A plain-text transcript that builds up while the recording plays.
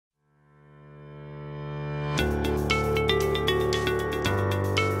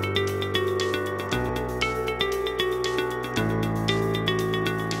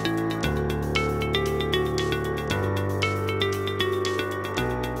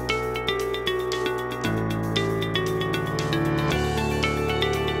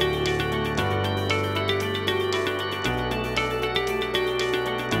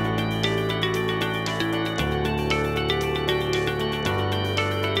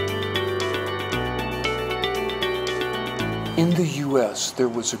In the US, there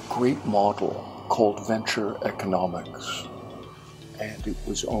was a great model called venture economics, and it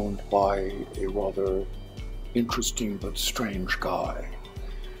was owned by a rather interesting but strange guy.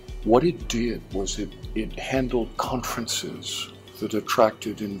 What it did was it handled conferences that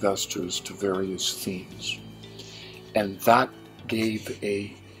attracted investors to various themes, and that gave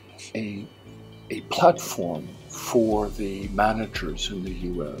a platform for the managers in the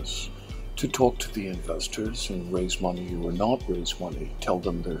US to talk to the investors and raise money or not raise money, tell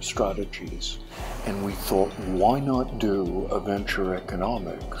them their strategies. And we thought, why not do a venture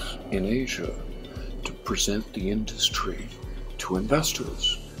economics in Asia to present the industry to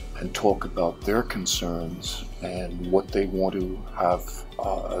investors and talk about their concerns and what they want to have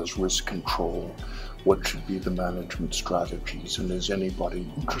as risk control, what should be the management strategies, and is anybody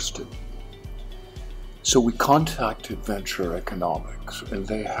interested? So we contacted venture economics, and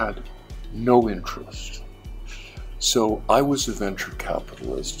they had no interest. So I was a venture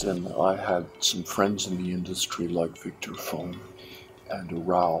capitalist, and I had some friends in the industry like Victor Fung and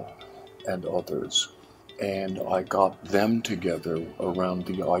Rao and others, and I got them together around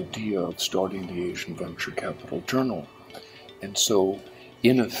the idea of starting the Asian Venture Capital Journal. And so,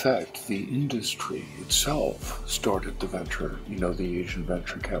 in effect, the industry itself started the Asian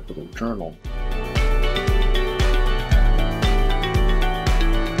Venture Capital Journal.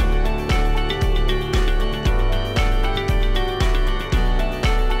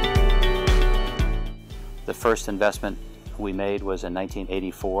 The first investment we made was in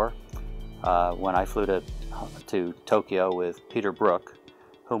 1984 when I flew to Tokyo with Peter Brook,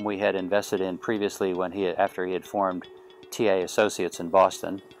 whom we had invested in previously after he had formed TA Associates in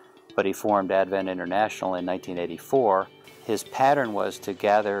Boston, but he formed Advent International in 1984. His pattern was to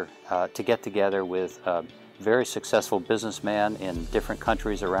get together with a very successful businessman in different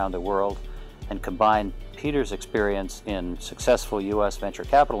countries around the world and combine Peter's experience in successful U.S. venture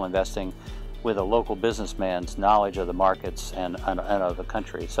capital investing with a local businessman's knowledge of the markets and of the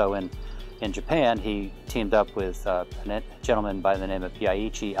country. So in Japan, he teamed up with a gentleman by the name of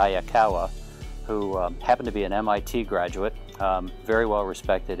Yaiichi Ayakawa, who happened to be an MIT graduate, very well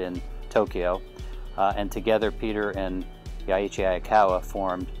respected in Tokyo. And together, Peter and Yaiichi Ayakawa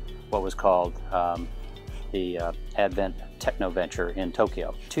formed what was called the Advent Techno Venture in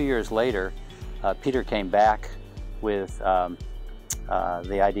Tokyo. 2 years later, Peter came back with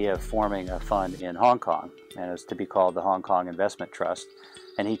the idea of forming a fund in Hong Kong, and it was to be called the Hong Kong Investment Trust.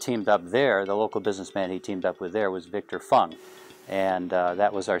 And he teamed up there, the local businessman he teamed up with there was Victor Fung, and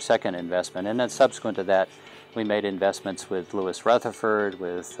that was our second investment. And then subsequent to that, we made investments with Louis Rutherford,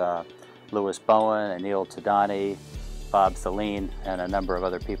 with Louis Bowen, Anil Tadani, Bob Thaleen, and a number of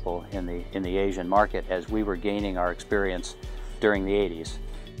other people in the Asian market as we were gaining our experience during the 80s.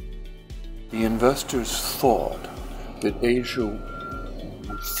 The investors thought that Asia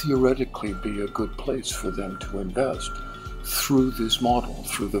would theoretically be a good place for them to invest through this model,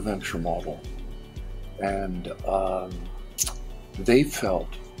 through the venture model. And they felt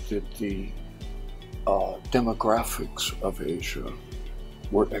that the demographics of Asia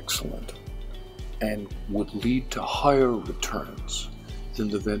were excellent and would lead to higher returns than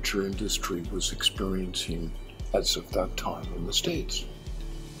the venture industry was experiencing as of that time in the States.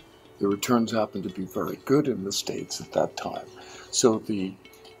 The returns happened to be very good in the States at that time. So the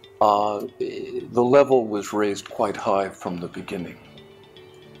level was raised quite high from the beginning.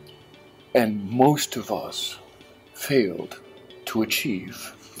 And most of us failed to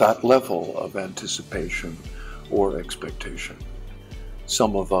achieve that level of anticipation or expectation.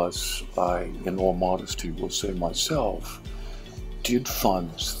 Some of us, in all modesty will say myself, did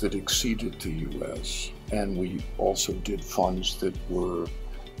funds that exceeded the US, and we also did funds that were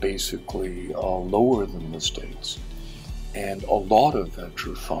basically lower than the States. And a lot of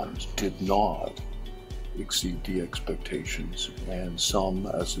venture funds did not exceed the expectations, and some,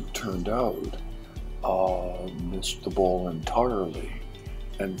 as it turned out, missed the ball entirely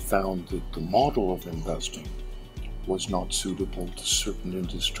and found that the model of investing was not suitable to certain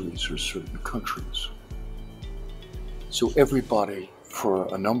industries or certain countries. So everybody, for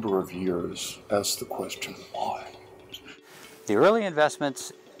a number of years, asked the question, why? The early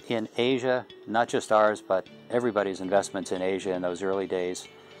investments in Asia, not just ours, but everybody's investments in Asia in those early days,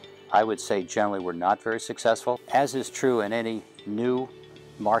 I would say generally were not very successful. As is true in any new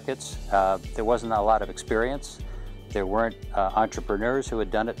markets, there wasn't a lot of experience. There weren't entrepreneurs who had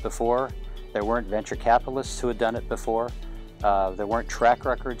done it before. There weren't venture capitalists who had done it before. There weren't track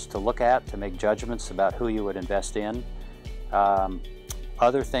records to look at to make judgments about who you would invest in.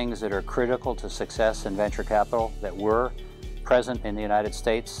 Other things that are critical to success in venture capital that were present in the United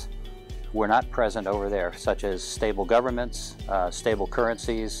States were not present over there, such as stable governments, stable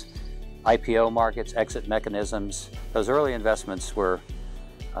currencies, IPO markets, exit mechanisms. Those early investments were,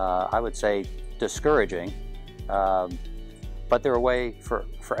 I would say, discouraging, but they're a way for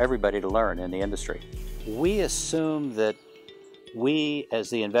everybody to learn in the industry. We assumed that we, as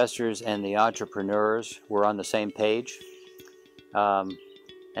the investors and the entrepreneurs, were on the same page. And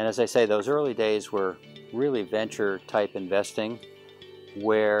as I say, those early days were really venture-type investing,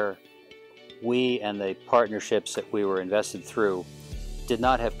 where we and the partnerships that we were invested through did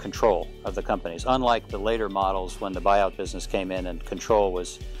not have control of the companies, unlike the later models when the buyout business came in and control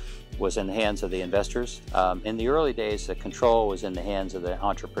was in the hands of the investors. In the early days, the control was in the hands of the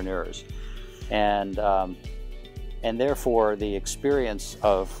entrepreneurs. And therefore, the experience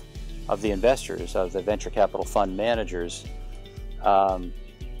of the investors, of the venture capital fund managers,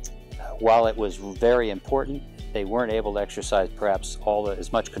 while it was very important, they weren't able to exercise perhaps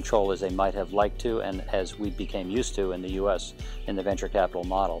as much control as they might have liked to, and as we became used to in the U.S. in the venture capital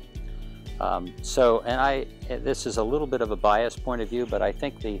model. This is a little bit of a biased point of view, but I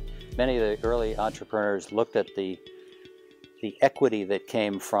think many of the early entrepreneurs looked at the equity that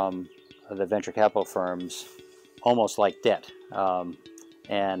came from the venture capital firms almost like debt,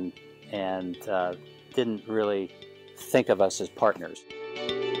 and didn't really think of us as partners.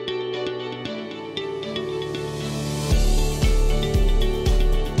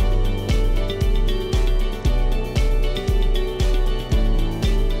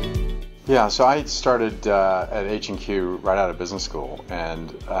 Yeah, so I started at H&Q right out of business school,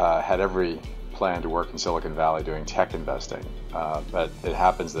 and had every plan to work in Silicon Valley doing tech investing. But it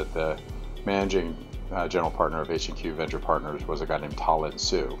happens that the managing general partner of H&Q Venture Partners was a guy named Talin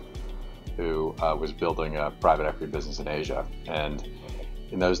Su, who was building a private equity business in Asia. And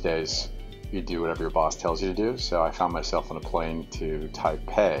in those days, you do whatever your boss tells you to do. So I found myself on a plane to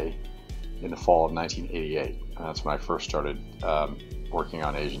Taipei in the fall of 1988. And that's when I first started working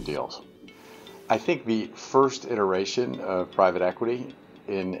on Asian deals. I think the first iteration of private equity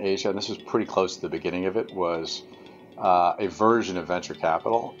in Asia, and this was pretty close to the beginning of it, was a version of venture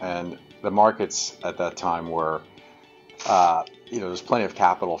capital. And the markets at that time were, there's plenty of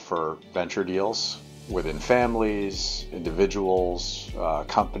capital for venture deals within families, individuals,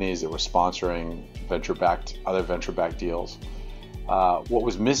 companies that were sponsoring other venture-backed deals. What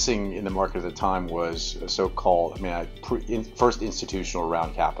was missing in the market at the time was a so-called, first institutional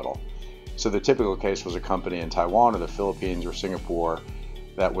round capital. So the typical case was a company in Taiwan or the Philippines or Singapore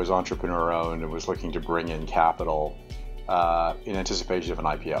that was entrepreneur-owned and was looking to bring in capital in anticipation of an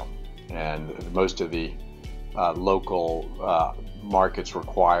IPO. And most of the local markets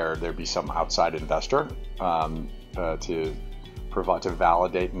required there be some outside investor to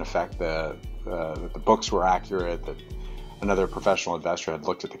validate, in effect, that the books were accurate, that another professional investor had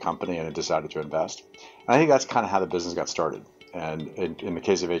looked at the company and had decided to invest. And I think that's kind of how the business got started. And in the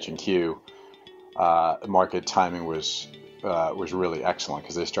case of H&Q, the market timing was really excellent,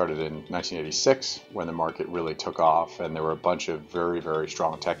 because they started in 1986 when the market really took off, and there were a bunch of very, very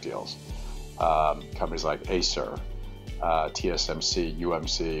strong tech deals. Companies like Acer, TSMC,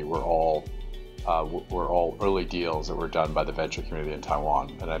 UMC were all early deals that were done by the venture community in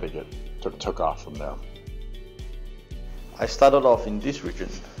Taiwan, and I think it took off from there. I started off in this region,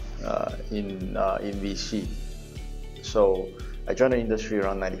 in VC. So I joined the industry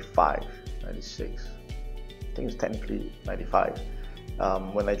around 95, 96. I think it's technically 95,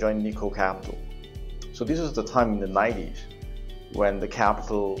 when I joined Nico Capital. So this is the time in the 90s when the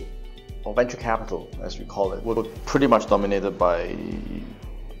capital, or venture capital as we call it, was pretty much dominated by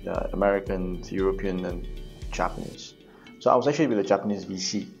Americans, European, and Japanese. So I was actually with a Japanese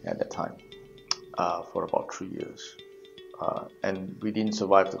VC at that time for about 3 years. And we didn't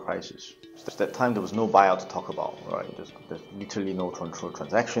survive the crisis. At that time, there was no buyout to talk about, right? There's literally no control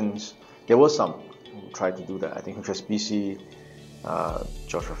transactions. There was some who tried to do that. I think HSBC,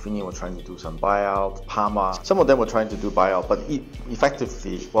 George Raffini were trying to do some buyout, Parma. Some of them were trying to do buyout, but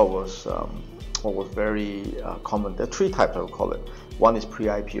effectively, what was very common, there are three types, I would call it. One is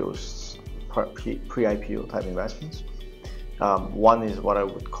pre-IPO type investments. One is what I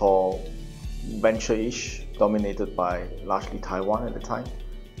would call venture-ish, dominated by largely Taiwan at the time.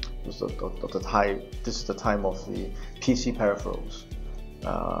 This is the time of the PC peripherals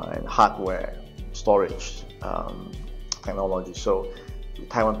and hardware, storage technology. So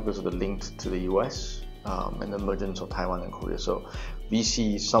Taiwan, because of the link to the US and the emergence of Taiwan and Korea. So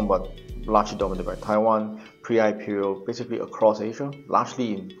VC is somewhat largely dominated by Taiwan, pre-IPO basically across Asia,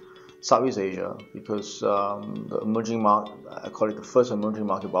 largely in Southeast Asia, because the emerging market, I call it the first emerging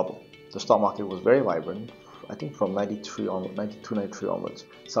market bubble. The stock market was very vibrant I think from 92, 93 onwards,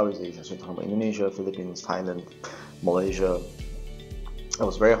 Southeast Asia, so talking about Indonesia, Philippines, Thailand, Malaysia. It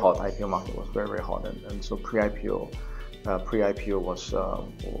was very hot. IPO market was very, very hot, and so pre-IPO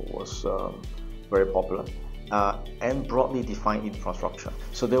was very popular, and broadly defined infrastructure.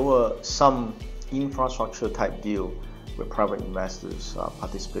 So there were some infrastructure type deal with private investors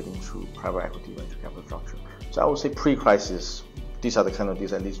participating through private equity venture capital structure. So I would say pre-crisis, these are the kind of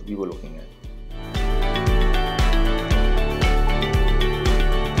deals at least we were looking at.